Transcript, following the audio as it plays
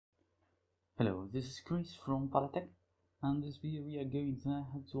Hello, this is Chris from Palatech, and in this video we are going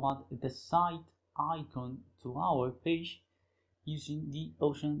to add the site icon to our page using the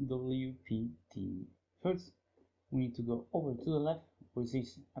OceanWp theme. First, we need to go over to the left where it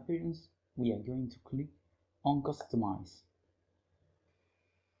says Appearance. We are going to click on Customize.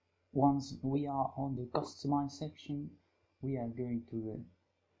 Once we are on the Customize section, we are going to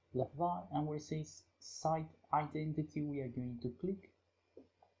the left bar, and where it says Site Identity, we are going to click.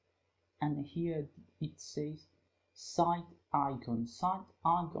 And here it says site icons. Site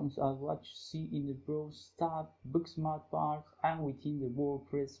icons are what you see in the Browse tab, Bookmark bars, and within the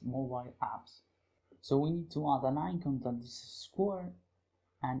WordPress mobile apps. So we need to add an icon that is square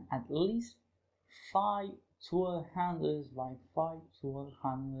and at least 51200 by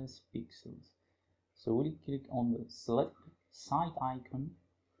 51200 pixels. So we'll click on the select site icon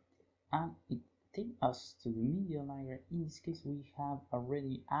and it takes us to the media library. In this case we have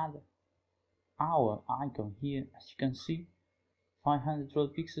already added our icon here, as you can see,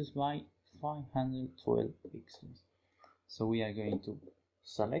 512 pixels by 512 pixels. So we are going to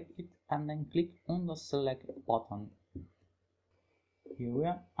select it and then click on the select button. Here we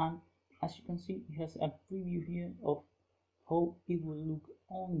are, and as you can see, it has a preview here of how it will look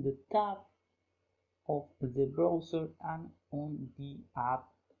on the tab of the browser and on the app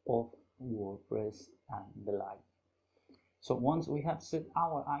of WordPress and the like. So once we have set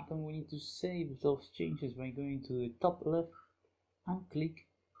our icon, we need to save those changes by going to the top left and click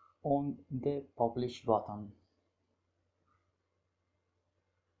on the publish button.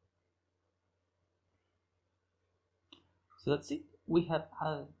 So that's it. We have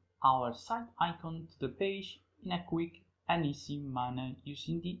added our site icon to the page in a quick and easy manner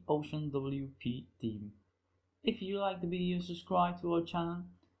using the OceanWp theme. If you like the video, subscribe to our channel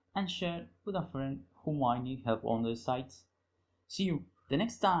and share with a friend who might need help on the sites. See you the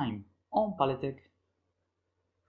next time on Palatech.